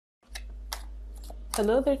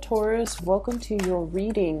Hello there, Taurus. Welcome to your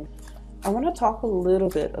reading. I want to talk a little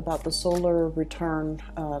bit about the solar return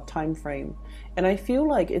time frame, and I feel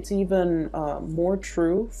like it's even more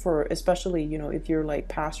true for, especially if you're like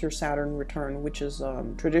past your Saturn return, which is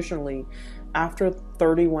traditionally after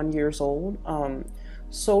 31 years old.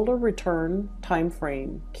 Solar return time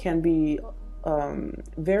frame can be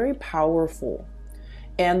very powerful.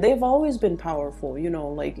 And they've always been powerful,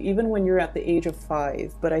 like even when you're at the age of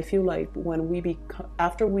 5. But I feel like when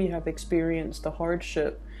after we have experienced the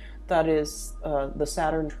hardship that is the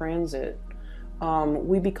Saturn transit,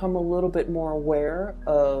 we become a little bit more aware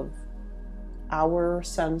of our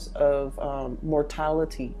sense of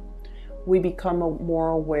mortality. We become more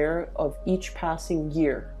aware of each passing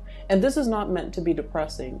year. And this is not meant to be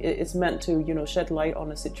depressing. It's meant to, shed light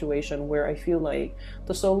on a situation where I feel like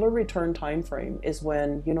the solar return time frame is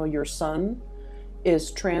when, your sun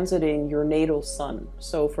is transiting your natal sun.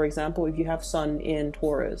 So for example, if you have sun in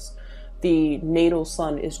Taurus, the natal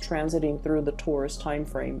sun is transiting through the Taurus time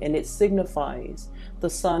frame, and it signifies the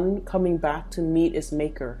sun coming back to meet its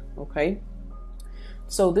maker, okay?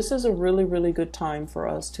 So this is a really, really good time for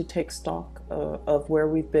us to take stock of where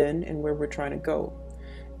we've been and where we're trying to go.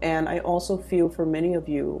 And I also feel for many of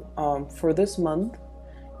you, for this month,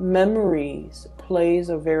 memories plays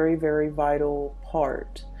a very, very vital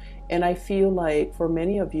part. And I feel like for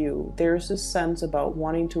many of you, there's this sense about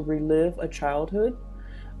wanting to relive a childhood,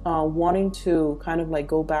 wanting to kind of like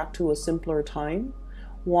go back to a simpler time,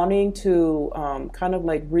 wanting to kind of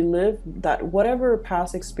like relive that whatever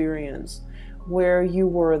past experience where you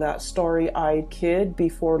were that starry-eyed kid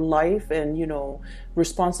before life and,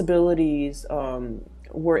 responsibilities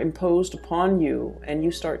were imposed upon you, and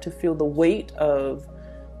you start to feel the weight of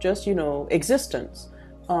just, existence.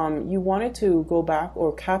 You wanted to go back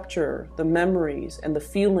or capture the memories and the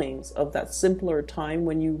feelings of that simpler time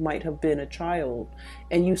when you might have been a child,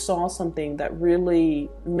 and you saw something that really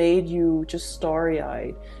made you just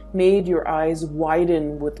starry-eyed, made your eyes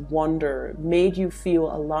widen with wonder, made you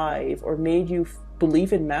feel alive, or made you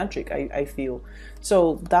believe in magic, I feel.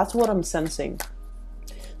 So that's what I'm sensing.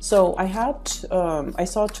 So I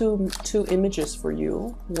saw two images for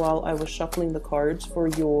you while I was shuffling the cards for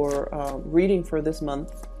your reading for this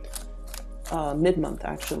month, mid-month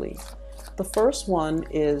actually. The first one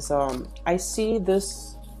is I see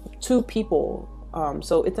this two people.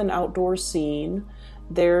 So it's an outdoor scene.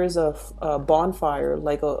 There's a bonfire,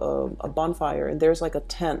 like a bonfire, and there's like a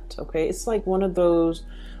tent. Okay, it's like one of those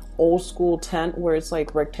old school tent where it's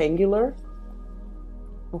like rectangular.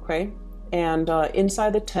 Okay. And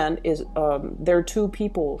inside the tent is there are two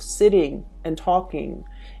people sitting and talking,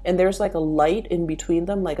 and there's like a light in between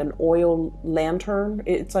them, like an oil lantern.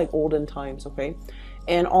 It's like olden times, okay?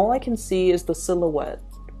 And all I can see is the silhouette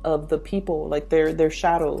of the people, like their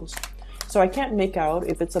shadows. So I can't make out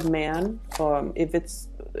if it's a man,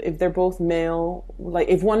 if they're both male, like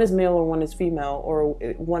if one is male or one is female, or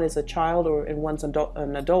one is a child and one's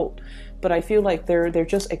an adult. But I feel like they're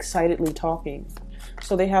just excitedly talking.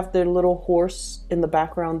 So they have their little horse in the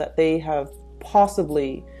background that they have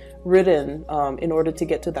possibly ridden in order to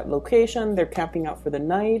get to that location. They're camping out for the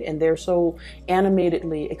night, and they're so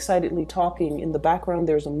animatedly, excitedly talking. In the background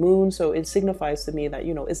there's a moon, so it signifies to me that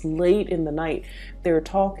it's late in the night. They're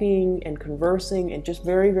talking and conversing and just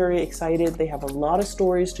very, very excited. They have a lot of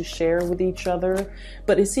stories to share with each other,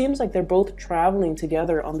 but it seems like they're both traveling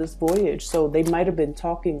together on this voyage, so they might have been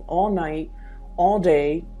talking all night, all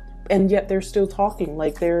day, and yet they're still talking.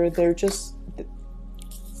 Like they're just,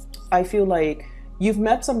 I feel like you've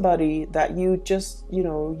met somebody that you just,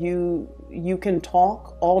 you can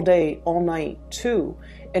talk all day, all night too,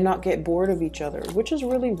 and not get bored of each other, which is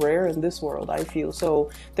really rare in this world, I feel.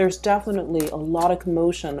 So there's definitely a lot of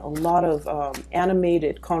commotion, a lot of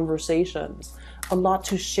animated conversations, a lot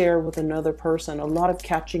to share with another person, a lot of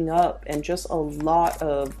catching up, and just a lot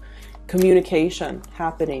of communication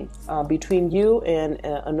happening between you and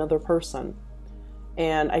another person.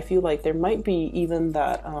 And I feel like there might be even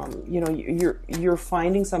that you're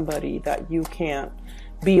finding somebody that you can't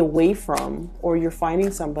be away from, or you're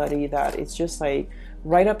finding somebody that it's just like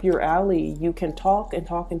right up your alley. You can talk and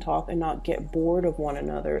talk and talk and not get bored of one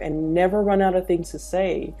another, and never run out of things to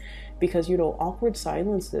say, because awkward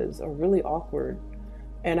silences are really awkward.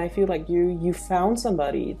 And I feel like you found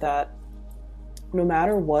somebody that no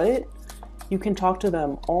matter what, you can talk to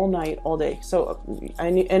them all night, all day. So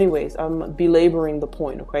anyways, I'm belaboring the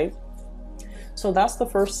point, okay? So that's the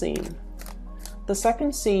first scene. The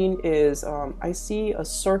second scene is I see a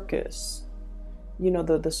circus you know,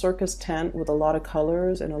 the circus tent with a lot of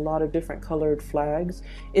colors and a lot of different colored flags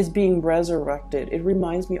is being resurrected. It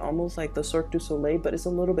reminds me almost like the Cirque du Soleil, but it's a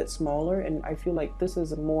little bit smaller, and I feel like this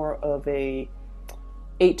is more of a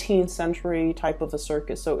 18th century type of a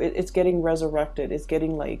circus. So it's getting resurrected. It's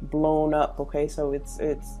getting like blown up. Okay, so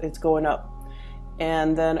it's going up.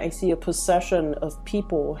 And then I see a procession of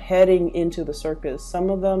people heading into the circus.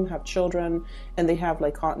 Some of them have children, and they have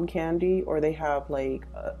like cotton candy, or they have like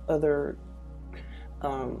other,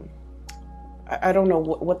 I don't know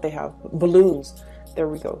what they have, balloons. There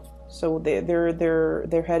we go. So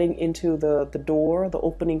they're heading into the door, the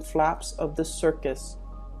opening flaps of the circus.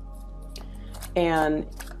 And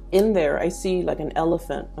in there, I see like an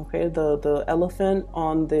elephant. Okay, the elephant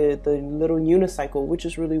on the little unicycle, which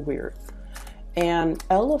is really weird. And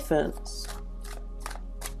elephants,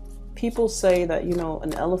 people say that, you know,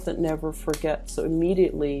 an elephant never forgets. So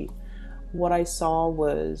immediately what I saw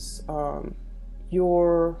was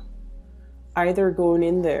you're either going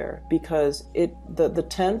in there because the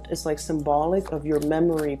tent is like symbolic of your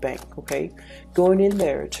memory bank, okay? Going in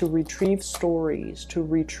there to retrieve stories, to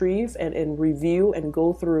retrieve and review and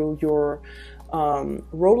go through your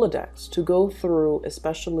Rolodex, to go through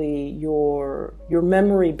especially your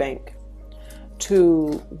memory bank,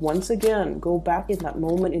 to once again go back in that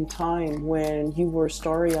moment in time when you were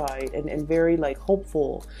starry-eyed and very like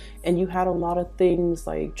hopeful, and you had a lot of things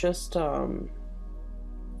like just a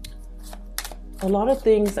lot of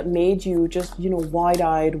things that made you just, you know,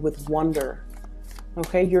 wide-eyed with wonder.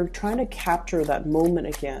 Okay, you're trying to capture that moment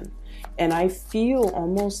again, and I feel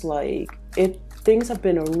almost like things have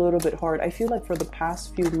been a little bit hard. I feel like for the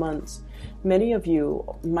past few months, many of you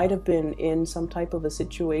might have been in some type of a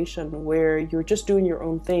situation where you're just doing your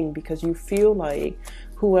own thing because you feel like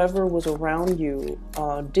whoever was around you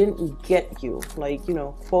didn't get you, like, you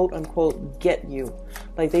know, quote unquote, get you.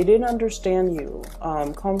 Like they didn't understand you.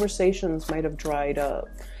 Conversations might have dried up,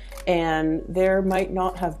 and there might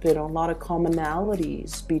not have been a lot of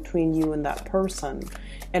commonalities between you and that person.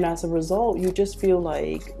 And as a result, you just feel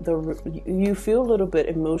like you feel a little bit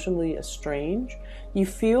emotionally estranged. You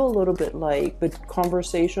feel a little bit like the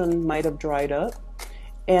conversation might have dried up.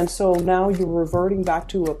 And so now you're reverting back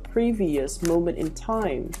to a previous moment in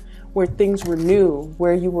time where things were new,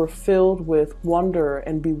 where you were filled with wonder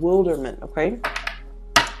and bewilderment, okay?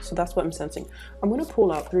 So that's what I'm sensing. I'm going to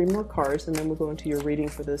pull out 3 more cards, and then we'll go into your reading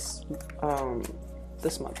for this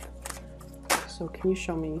this month. So can you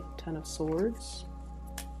show me 10 of Swords?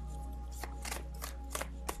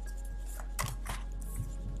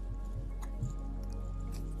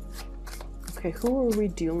 Okay, who are we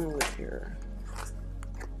dealing with here?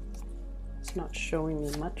 It's not showing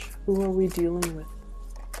me much. Who are we dealing with?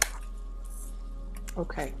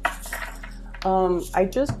 Okay. I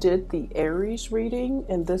just did the Aries reading,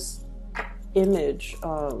 and this image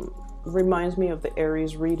reminds me of the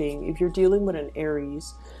Aries reading. If you're dealing with an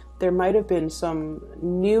Aries, there might have been some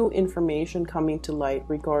new information coming to light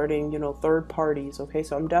regarding, you know, third parties. Okay,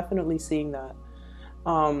 so I'm definitely seeing that.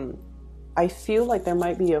 I feel like there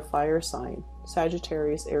might be a fire sign,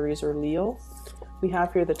 Sagittarius, Aries, or Leo. We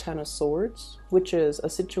have here the 10 of Swords, which is a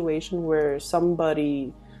situation where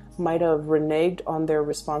somebody might have reneged on their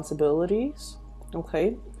responsibilities,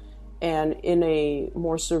 okay? And in a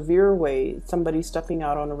more severe way, somebody stepping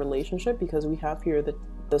out on a relationship, because we have here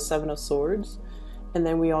the 7 of Swords. And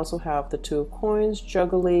then we also have the 2 of Coins,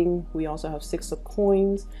 juggling. We also have 6 of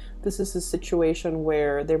Coins. This is a situation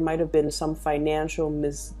where there might have been some financial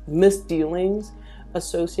misdealings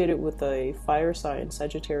associated with a fire sign,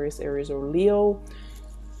 Sagittarius, Aries, or Leo.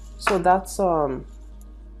 So that's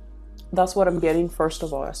what I'm getting first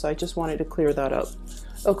of all. So I just wanted to clear that up.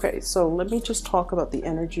 Okay, so let me just talk about the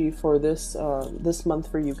energy for this this month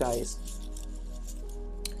for you guys.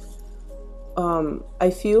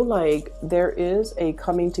 I feel like there is a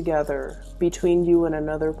coming together between you and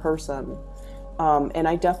another person. And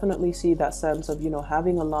I definitely see that sense of, you know,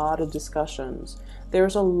 having a lot of discussions.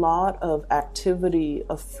 There's a lot of activity,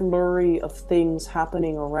 a flurry of things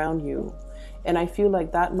happening around you. And I feel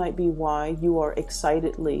like that might be why you are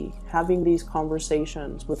excitedly having these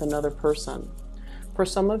conversations with another person. For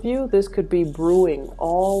some of you, this could be brewing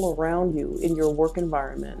all around you in your work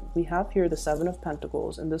environment. We have here the 7 of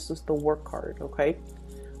Pentacles, and this is the work card, okay?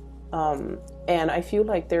 And I feel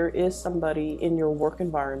like there is somebody in your work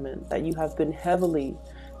environment that you have been heavily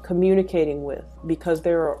communicating with, because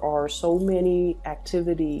there are so many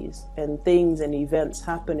activities and things and events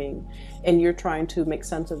happening, and you're trying to make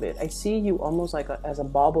sense of it. I see you almost like as a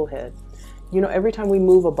bobblehead. You know, every time we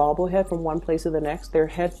move a bobblehead from one place to the next, their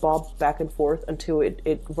head bobs back and forth until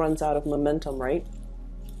it runs out of momentum, right?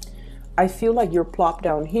 I feel like you're plopped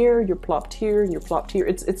down here, you're plopped here, and you're plopped here.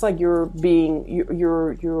 It's like you're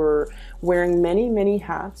wearing many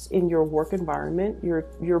hats in your work environment.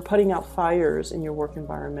 You're putting out fires in your work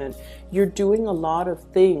environment. You're doing a lot of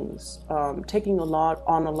things, taking a lot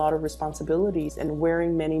of responsibilities, and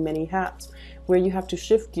wearing many hats, where you have to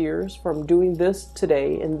shift gears from doing this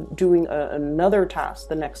today and doing another task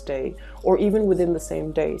the next day, or even within the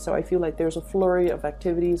same day. So I feel like there's a flurry of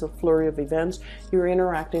activities, a flurry of events. You're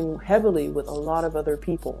interacting heavily with a lot of other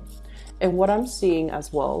people. And what I'm seeing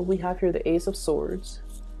as well, we have here the Ace of Swords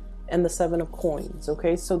and the Seven of Coins.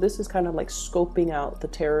 Okay, so this is kind of like scoping out the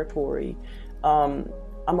territory.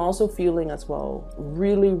 I'm also feeling as well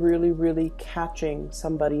really catching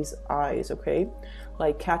somebody's eyes. Okay,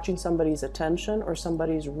 like catching somebody's attention, or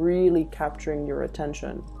somebody's really capturing your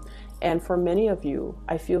attention. And for many of you,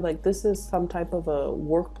 I feel like this is some type of a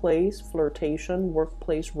workplace flirtation,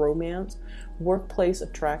 workplace romance, workplace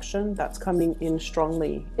attraction that's coming in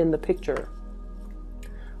strongly in the picture.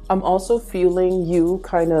 I'm also feeling you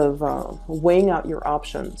kind of weighing out your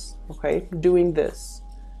options, okay? Doing this.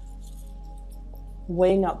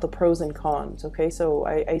 Weighing out the pros and cons, okay? So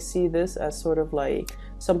I see this as sort of like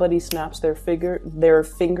somebody snaps their finger,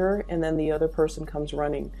 and then the other person comes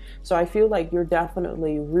running. So I feel like you're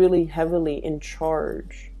definitely really heavily in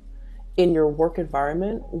charge in your work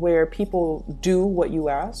environment, where people do what you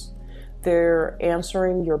ask. They're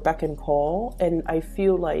answering your beck and call. And I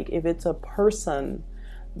feel like if it's a person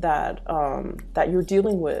that you're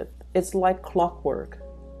dealing with, it's like clockwork.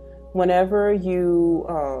 Whenever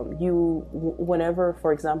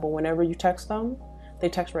for example, whenever you text them, they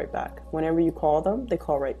text right back. Whenever you call them, they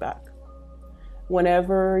call right back.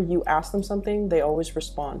 Whenever you ask them something, they always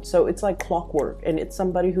respond. So it's like clockwork, and it's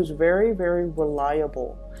somebody who's very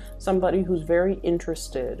reliable, somebody who's very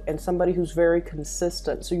interested, and somebody who's very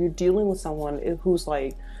consistent. So you're dealing with someone who's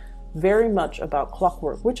like very much about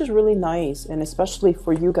clockwork, which is really nice. And especially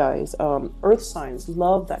for you guys, earth signs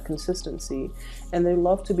love that consistency, and they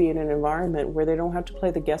love to be in an environment where they don't have to play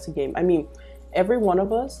the guessing game. I mean, every one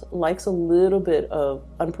of us likes a little bit of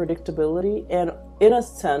unpredictability, and in a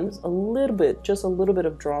sense, just a little bit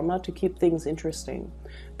of drama to keep things interesting.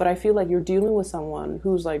 But I feel like you're dealing with someone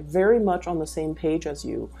who's like very much on the same page as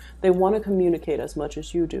you. They want to communicate as much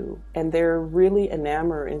as you do, and they're really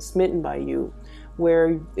enamored and smitten by you,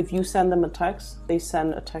 where if you send them a text, they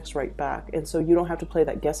send a text right back. And so you don't have to play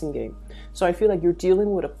that guessing game. So I feel like you're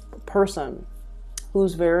dealing with a person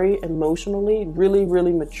who's very emotionally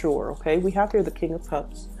really mature. Okay, we have here the King of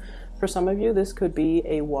Cups. For some of you, this could be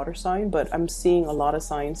a water sign, but I'm seeing a lot of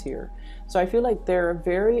signs here. So I feel like they're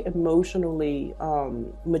very emotionally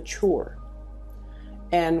mature.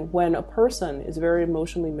 And when a person is very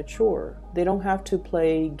emotionally mature, they don't have to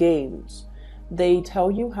play games. They tell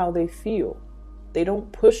you how they feel. They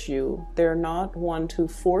don't push you. They're not one to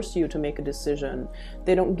force you to make a decision.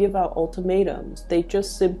 They don't give out ultimatums. They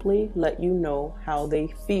just simply let you know how they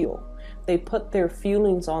feel. They put their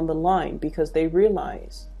feelings on the line because they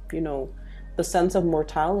realize, the sense of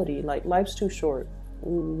mortality, like life's too short.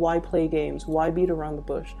 Why play games? Why beat around the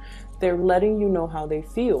bush? They're letting you know how they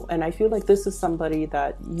feel. And I feel like this is somebody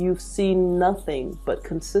that you've seen nothing but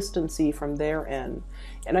consistency from their end.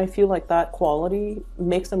 And I feel like that quality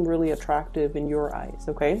makes them really attractive in your eyes,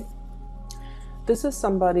 okay? This is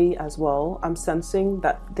somebody as well, I'm sensing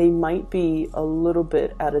that they might be a little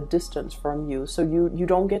bit at a distance from you. So you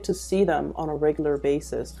don't get to see them on a regular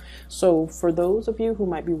basis. So for those of you who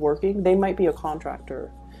might be working, they might be a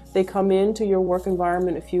contractor. They come into your work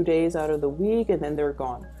environment a few days out of the week and then they're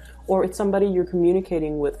gone. Or it's somebody you're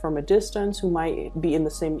communicating with from a distance who might be in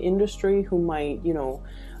the same industry, who might,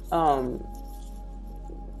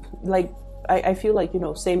 I feel like,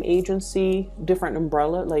 same agency, different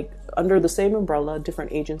umbrella, like under the same umbrella,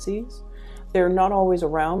 different agencies. They're not always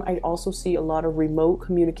around. I also see a lot of remote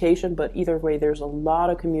communication, but either way, there's a lot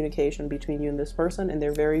of communication between you and this person, and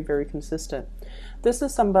they're very consistent. This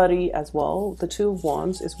is somebody as well. The Two of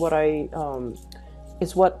Wands is what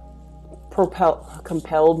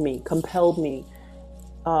compelled me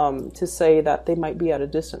to say that they might be at a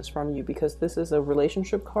distance from you, because this is a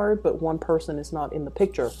relationship card, but one person is not in the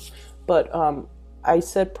picture. But I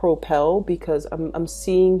said propel because I'm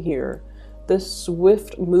seeing here this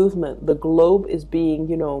swift movement. The globe is being,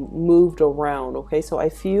 moved around. Okay, so I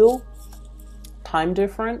feel time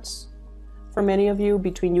difference for many of you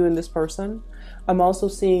between you and this person. I'm also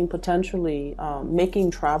seeing potentially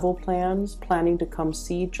making travel plans, planning to come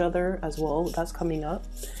see each other as well. That's coming up.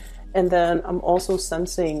 And then I'm also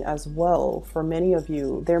sensing as well, for many of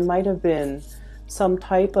you, there might have been some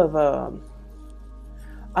type of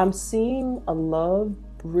I'm seeing a love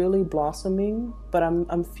really blossoming, but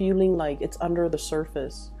I'm feeling like it's under the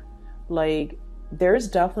surface. Like there's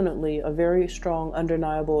definitely a very strong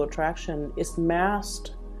undeniable attraction. It's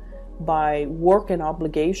masked by work and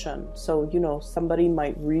obligation. So, you know, somebody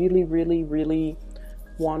might really, really, really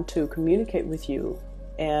want to communicate with you,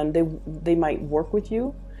 and they might work with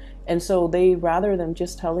you. And so they, rather than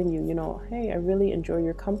just telling you, you know, hey, I really enjoy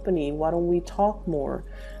your company, why don't we talk more?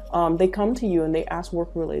 They come to you and they ask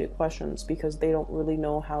work-related questions because they don't really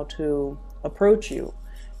know how to approach you.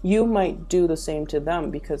 You might do the same to them,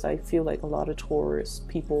 because I feel like a lot of Taurus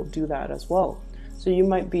people do that as well. So you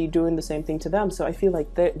might be doing the same thing to them. So I feel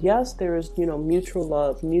like that, yes, there is, you know, mutual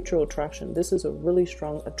love, mutual attraction. This is a really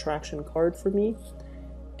strong attraction card for me.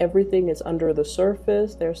 Everything is under the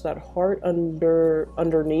surface. There's that heart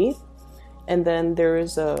underneath. And then there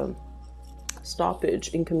is a stoppage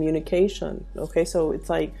in communication. Okay, so it's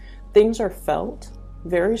like things are felt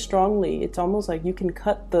very strongly. It's almost like you can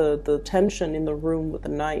cut the tension in the room with a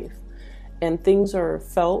knife. And things are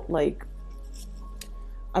felt like,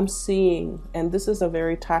 I'm seeing, and this is a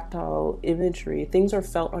very tactile imagery, things are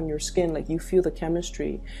felt on your skin, like you feel the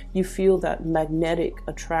chemistry, you feel that magnetic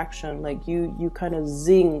attraction, like you kind of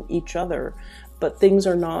zing each other, but things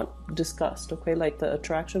are not discussed, okay? Like the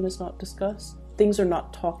attraction is not discussed, things are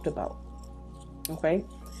not talked about, okay?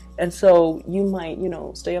 And so you might, you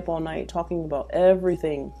know, stay up all night talking about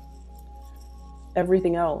everything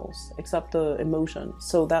else except the emotion.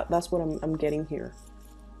 So that's what I'm getting here.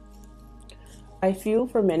 I feel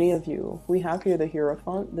for many of you, we have here the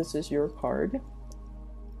Hierophant. This is your card.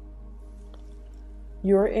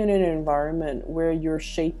 You're in an environment where you're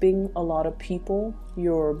shaping a lot of people,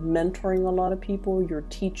 you're mentoring a lot of people, you're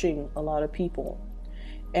teaching a lot of people.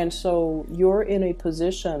 And so you're in a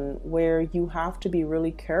position where you have to be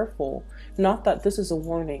really careful. Not that this is a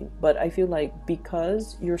warning, but I feel like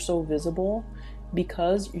because you're so visible,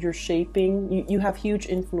 because you're shaping, you have huge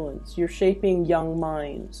influence, you're shaping young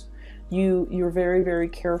minds. You're very, very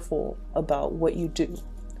careful about what you do.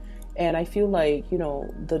 And I feel like, you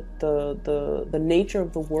know, the nature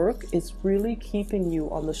of the work is really keeping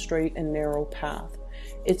you on the straight and narrow path.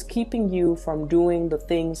 It's keeping you from doing the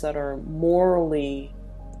things that are morally,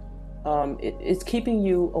 it's keeping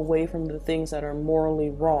you away from the things that are morally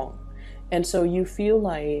wrong. And so you feel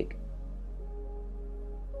like,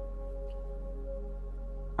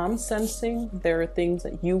 I'm sensing there are things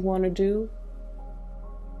that you want to do,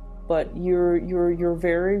 but you're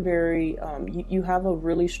very, very, you have a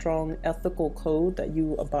really strong ethical code that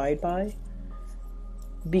you abide by,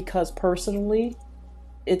 because personally,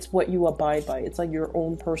 it's what you abide by. It's like your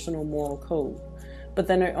own personal moral code. But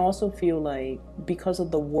then I also feel like because of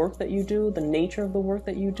the work that you do, the nature of the work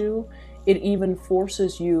that you do, it even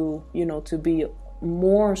forces you, you know, to be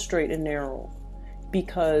more straight and narrow,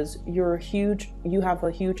 because you have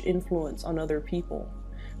a huge influence on other people.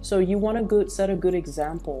 So you want to set a good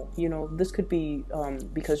example. You know, this could be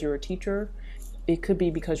because you're a teacher. It could be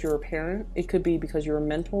because you're a parent. It could be because you're a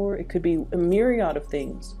mentor. It could be a myriad of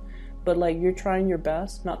things. But like, you're trying your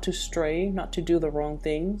best not to stray, not to do the wrong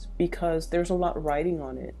things, because there's a lot riding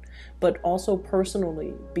on it. But also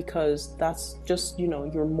personally, because that's just, you know,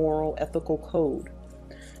 your moral, ethical code.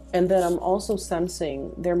 And then I'm also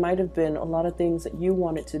sensing there might have been a lot of things that you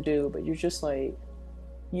wanted to do, but you're just like,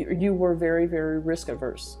 you were very, very risk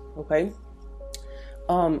averse, okay?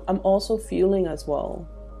 I'm also feeling as well,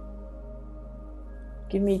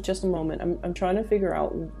 give me just a moment, I'm trying to figure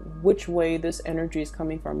out which way this energy is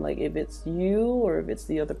coming from, like if it's you or if it's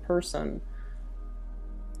the other person.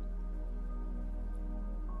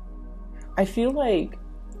 I feel like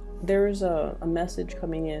there's a message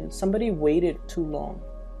coming in. Somebody waited too long.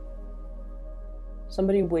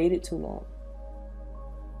 Somebody waited too long.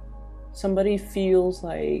 Somebody feels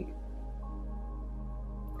like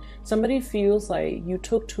you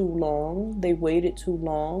took too long, they waited too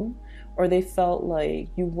long, or they felt like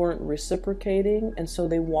you weren't reciprocating, and so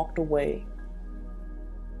they walked away.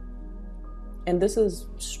 And this is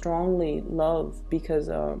strongly love, because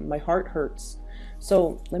my heart hurts.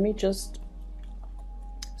 So let me just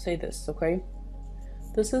say this, okay?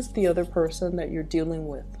 This is the other person that you're dealing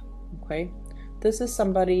with, okay? This is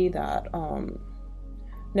somebody that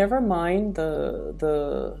never mind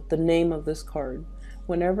the name of this card.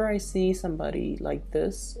 Whenever I see somebody like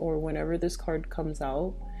this, or whenever this card comes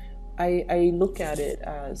out, I look at it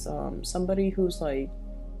as somebody who's like,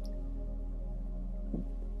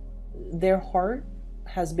 their heart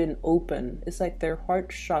has been open. It's like their heart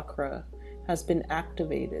chakra has been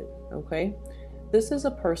activated, okay? This is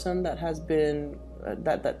a person that has been,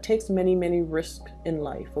 that takes many, many risks in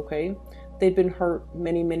life, okay? They've been hurt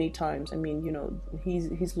many, many times. I mean, you know,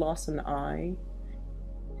 he's lost an eye.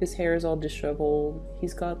 His hair is all disheveled.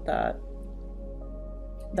 He's got that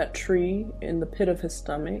tree in the pit of his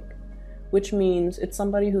stomach, which means it's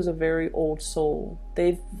somebody who's a very old soul.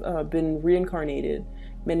 They've been reincarnated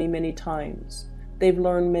many, many times. They've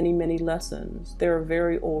learned many, many lessons. They're a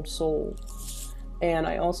very old soul. And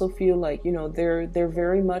I also feel like, you know, they're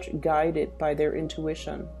very much guided by their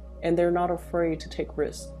intuition, and they're not afraid to take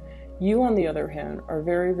risks. You, on the other hand, are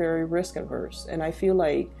very, very risk averse. And I feel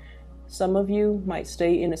like some of you might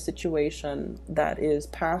stay in a situation that is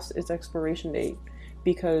past its expiration date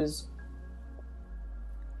because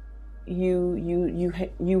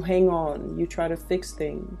you hang on, you try to fix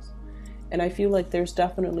things. And I feel like there's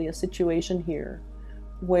definitely a situation here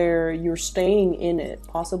where you're staying in it,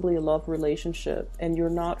 possibly a love relationship, and you're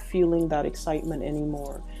not feeling that excitement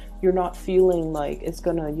anymore. You're not feeling like it's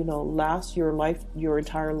gonna, you know, last your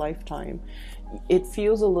entire lifetime. It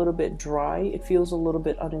feels a little bit dry. It feels a little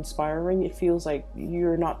bit uninspiring. It feels like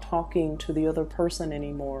you're not talking to the other person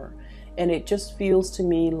anymore. And it just feels to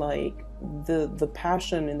me like the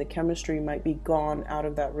passion and the chemistry might be gone out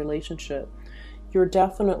of that relationship. You're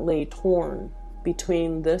definitely torn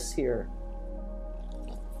between this here.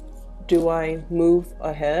 Do I move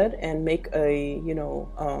ahead and make a, you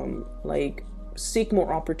know, like seek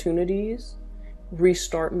more opportunities,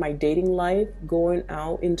 restart my dating life, going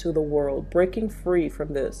out into the world, breaking free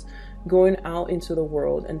from this, going out into the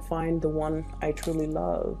world and find the one I truly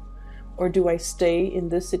love? Or do I stay in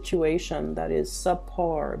this situation that is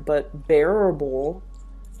subpar but bearable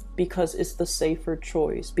because it's the safer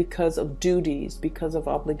choice, because of duties, because of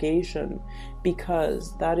obligation,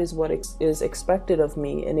 because that is what is expected of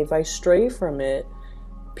me, and if I stray from it,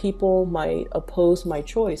 people might oppose my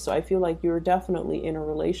choice? So I feel like you're definitely in a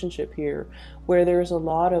relationship here where there's a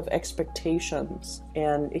lot of expectations,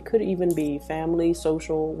 and it could even be family,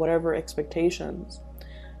 social, whatever expectations.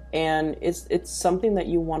 And it's something that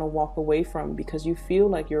you want to walk away from because you feel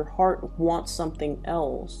like your heart wants something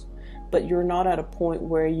else, but you're not at a point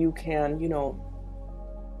where you can, you know,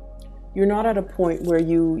 you're not at a point where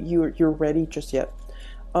you're ready just yet.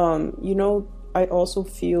 You know, I also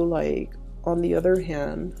feel like, on the other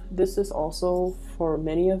hand, this is also for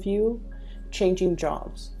many of you changing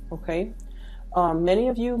jobs, okay? Many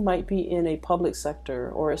of you might be in a public sector,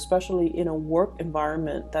 or especially in a work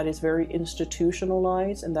environment that is very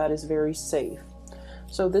institutionalized and that is very safe.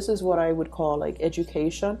 So this is what I would call like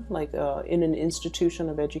education, like in an institution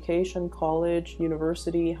of education, college,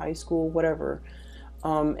 university, high school, whatever.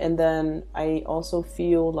 And then I also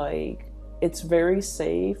feel like it's very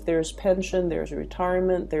safe. There's pension, there's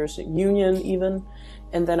retirement, there's union even.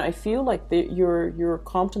 And then I feel like you're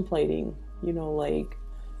contemplating, you know, like,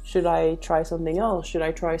 should I try something else? Should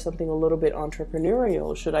I try something a little bit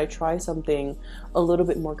entrepreneurial? Should I try something a little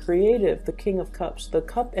bit more creative? The King of Cups, the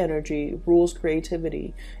cup energy rules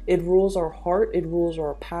creativity. It rules our heart. It rules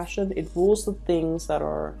our passion. It rules the things that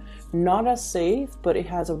are not as safe, but it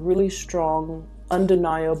has a really strong,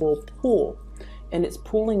 undeniable pull. And it's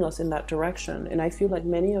pulling us in that direction. And I feel like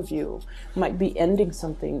many of you might be ending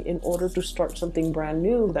something in order to start something brand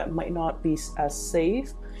new that might not be as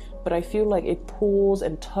safe, but I feel like it pulls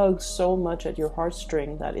and tugs so much at your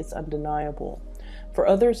heartstring that it's undeniable. For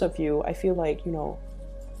others of you, I feel like, you know,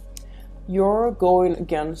 you're going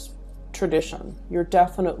against tradition. You're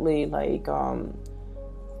definitely like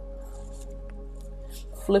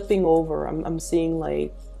flipping over. I'm seeing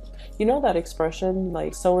like, you know that expression,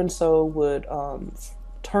 like so-and-so would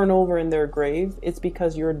turn over in their grave? It's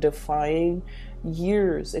because you're defying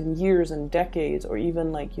years and years and decades, or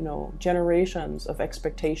even like, you know, generations of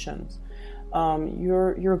expectations.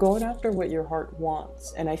 You're going after what your heart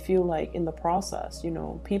wants. And I feel like in the process, you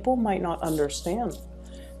know, people might not understand.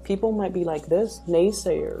 People might be like this,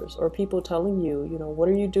 naysayers, or people telling you, you know, what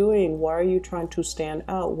are you doing? Why are you trying to stand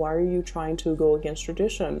out? Why are you trying to go against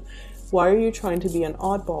tradition? Why are you trying to be an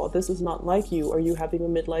oddball? This is not like you. Are you having a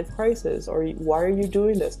midlife crisis? Or why are you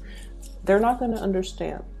doing this? They're not going to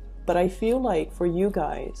understand. But I feel like for you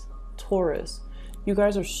guys, Taurus, you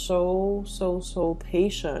guys are so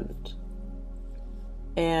patient.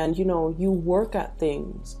 And, you know, you work at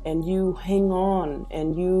things and you hang on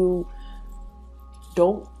and you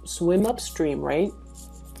don't swim upstream, right?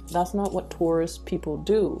 That's not what Taurus people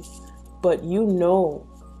do. But you know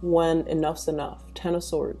when enough's enough. Ten of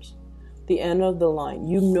Swords. The end of the line.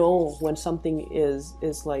 You know when something is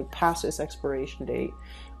like past its expiration date.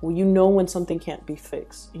 Well, you know when something can't be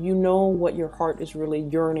fixed. You know what your heart is really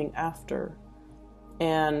yearning after.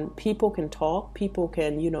 And people can talk, people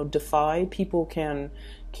can, you know, defy, people can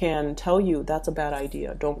tell you that's a bad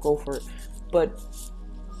idea, don't go for it. But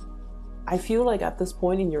I feel like at this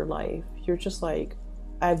point in your life, you're just like,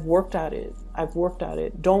 I've worked at it. I've worked at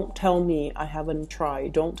it. Don't tell me I haven't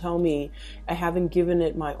tried. Don't tell me I haven't given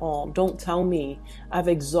it my all. Don't tell me I've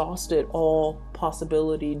exhausted all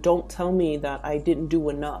possibility. Don't tell me that I didn't do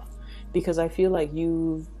enough, because I feel like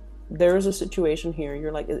there is a situation here.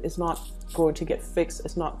 You're like, it's not going to get fixed.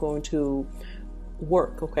 It's not going to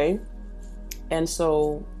work. Okay. And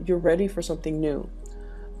so you're ready for something new.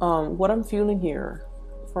 What I'm feeling here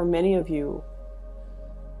for many of you,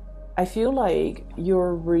 I feel like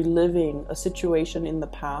you're reliving a situation in the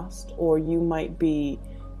past, or you might be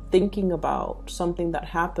thinking about something that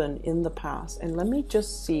happened in the past. And let me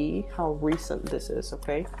just see how recent this is,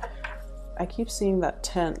 okay? I keep seeing that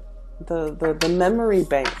tent, the memory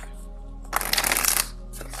bank.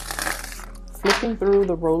 Flipping through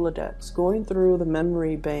the Rolodex, going through the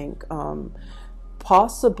memory bank,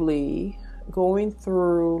 possibly going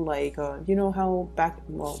through like, you know how back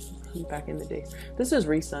in the days, this is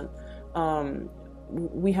recent,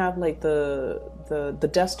 we have like the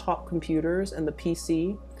desktop computers and the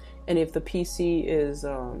PC, and if the PC is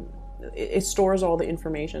it stores all the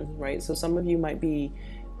information, right? So some of you might be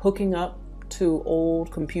hooking up to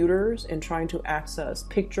old computers and trying to access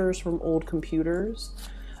pictures from old computers,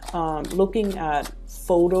 looking at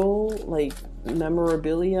like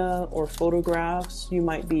memorabilia or photographs. You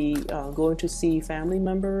might be going to see family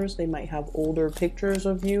members. They might have older pictures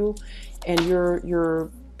of you, and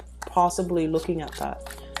you're possibly looking at that.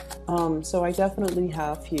 So I definitely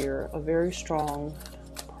have here a very strong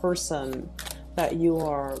person that you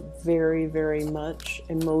are very, very much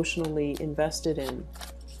emotionally invested in.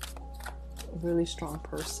 A really strong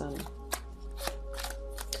person.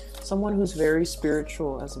 Someone who's very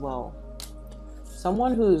spiritual as well.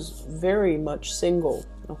 Someone who's very much single,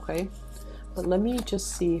 okay? But let me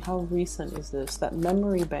just see, how recent is this? That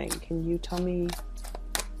memory bank, can you tell me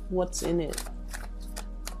what's in it?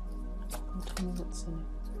 Tell me what's in it.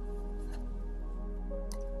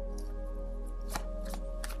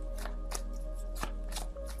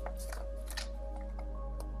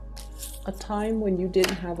 A time when you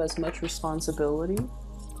didn't have as much responsibility.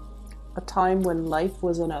 A time when life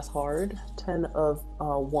wasn't as hard. 10 of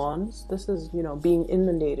Wands. This is, being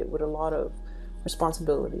inundated with a lot of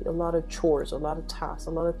responsibility, a lot of chores, a lot of tasks,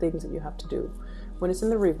 a lot of things that you have to do. When it's in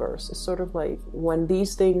the reverse, it's sort of like when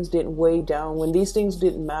these things didn't weigh down, when these things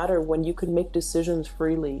didn't matter, when you could make decisions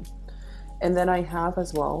freely. And then I have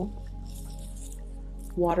as well,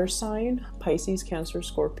 water sign, Pisces, Cancer,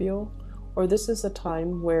 Scorpio. Or this is a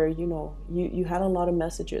time where, you had a lot of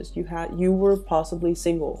messages. You were possibly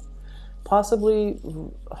single. Possibly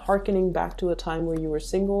hearkening back to a time where you were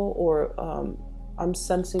single, or I'm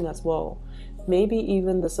sensing as well, maybe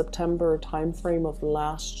even the September time frame of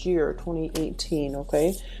last year, 2018,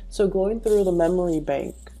 okay? So going through the memory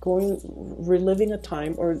bank, reliving a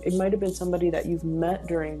time, or it might have been somebody that you've met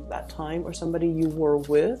during that time, or somebody you were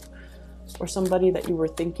with, or somebody that you were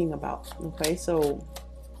thinking about, okay? So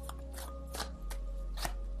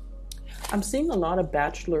I'm seeing a lot of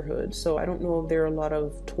bachelorhood, so I don't know if there are a lot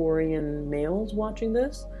of Taurian males watching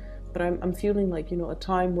this, but I'm feeling like, a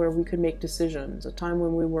time where we could make decisions, a time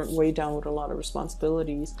when we weren't weighed down with a lot of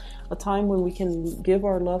responsibilities, a time when we can give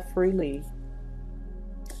our love freely.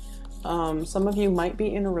 Some of you might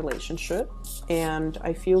be in a relationship, and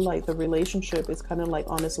I feel like the relationship is kind of like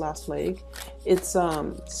on its last leg. It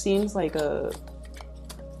seems like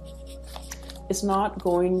it's not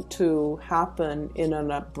going to happen in an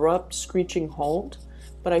abrupt, screeching halt,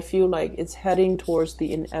 but I feel like it's heading towards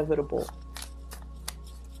the inevitable.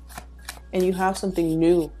 And you have something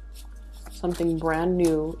new, something brand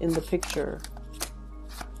new in the picture.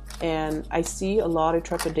 And I see a lot of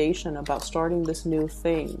trepidation about starting this new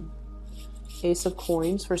thing. Ace of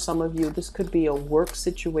Coins, for some of you, this could be a work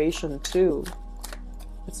situation too.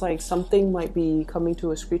 It's like something might be coming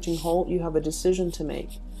to a screeching halt. You have a decision to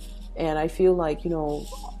make. And I feel like,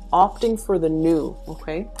 opting for the new,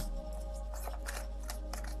 okay?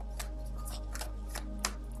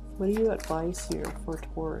 What do you advise here for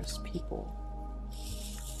Taurus people?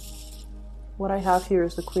 What I have here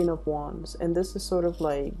is the Queen of Wands, and this is sort of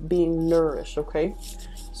like being nourished, okay?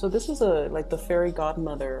 So this is like the fairy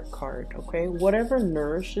godmother card, okay? Whatever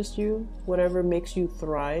nourishes you, whatever makes you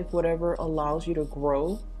thrive, whatever allows you to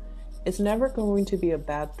grow, it's never going to be a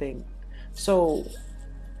bad thing. So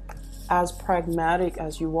as pragmatic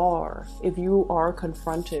as you are, if you are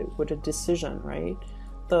confronted with a decision, right?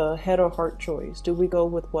 The head or heart choice. Do we go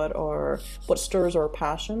with what stirs our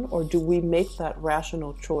passion, or do we make that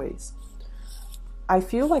rational choice? I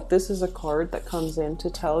feel like this is a card that comes in to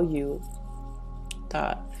tell you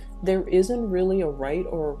that there isn't really a right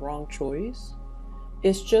or a wrong choice.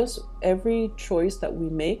 It's just every choice that we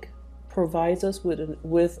make provides us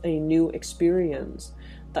with a new experience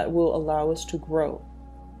that will allow us to grow.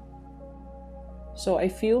 So I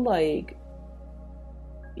feel like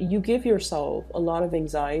you give yourself a lot of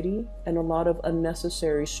anxiety and a lot of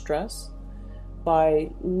unnecessary stress by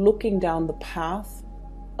looking down the path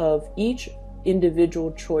of each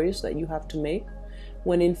individual choice that you have to make,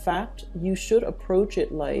 when in fact you should approach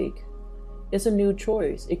it like it's a new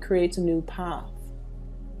choice. It creates a new path,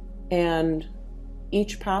 and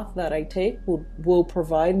each path that I take will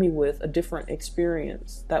provide me with a different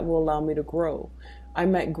experience that will allow me to grow. I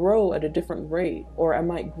might grow at a different rate, or I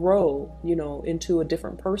might grow, into a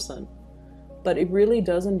different person, but it really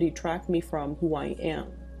doesn't detract me from who I am.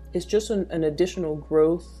 It's just an additional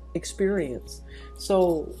growth experience.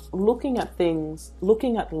 So looking at things,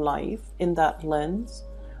 looking at life in that lens,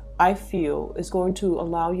 I feel is going to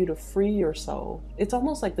allow you to free yourself. It's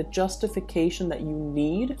almost like the justification that you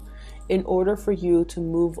need in order for you to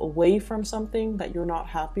move away from something that you're not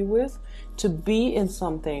happy with, to be in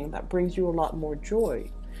something that brings you a lot more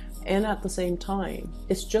joy. And at the same time,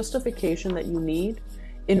 it's justification that you need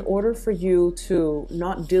in order for you to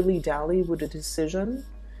not dilly-dally with a decision,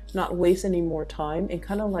 not waste any more time, and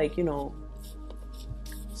kind of like,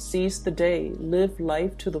 seize the day, live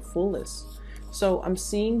life to the fullest. So I'm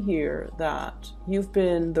seeing here that you've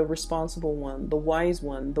been the responsible one, the wise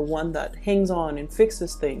one, the one that hangs on and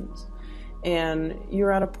fixes things. And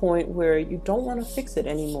you're at a point where you don't want to fix it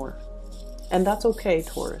anymore. And that's okay,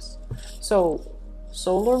 Taurus. So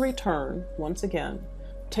solar return, once again,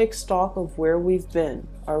 take stock of where we've been.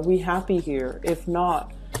 Are we happy here? If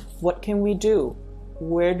not, what can we do?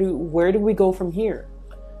 Where do we go from here?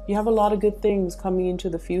 You have a lot of good things coming into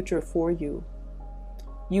the future for you.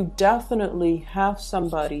 You definitely have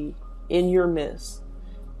somebody in your midst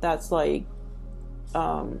that's like,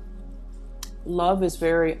 love is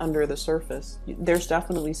very under the surface. There's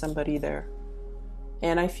definitely somebody there.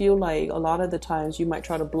 And I feel like a lot of the times you might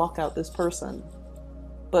try to block out this person,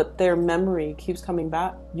 but their memory keeps coming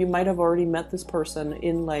back. You might have already met this person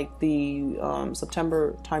in like the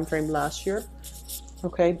September timeframe last year.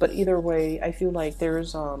 Okay, but either way, I feel like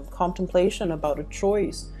there's contemplation about a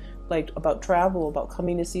choice, like about travel, about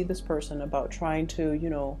coming to see this person, about trying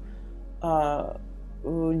to,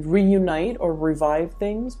 reunite or revive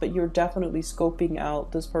things, but you're definitely scoping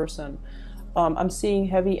out this person. I'm seeing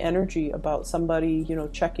heavy energy about somebody,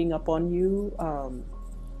 checking up on you.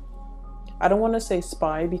 I don't want to say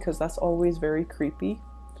spy because that's always very creepy.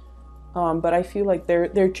 But I feel like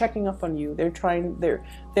they're checking up on you.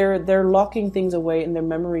 They're locking things away in their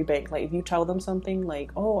memory bank. Like if you tell them something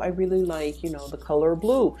like, oh, I really like, the color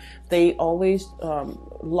blue, they always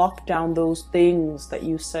lock down those things that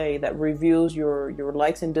you say that reveals your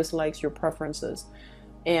likes and dislikes, your preferences.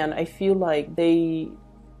 And I feel like they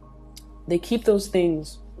keep those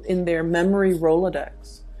things in their memory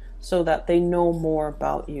Rolodex so that they know more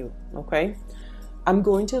about you. Okay, I'm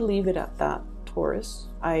going to leave it at that, Taurus.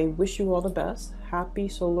 I wish you all the best. Happy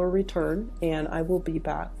solar return, and I will be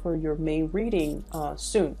back for your May reading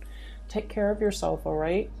soon. Take care of yourself, all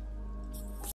right?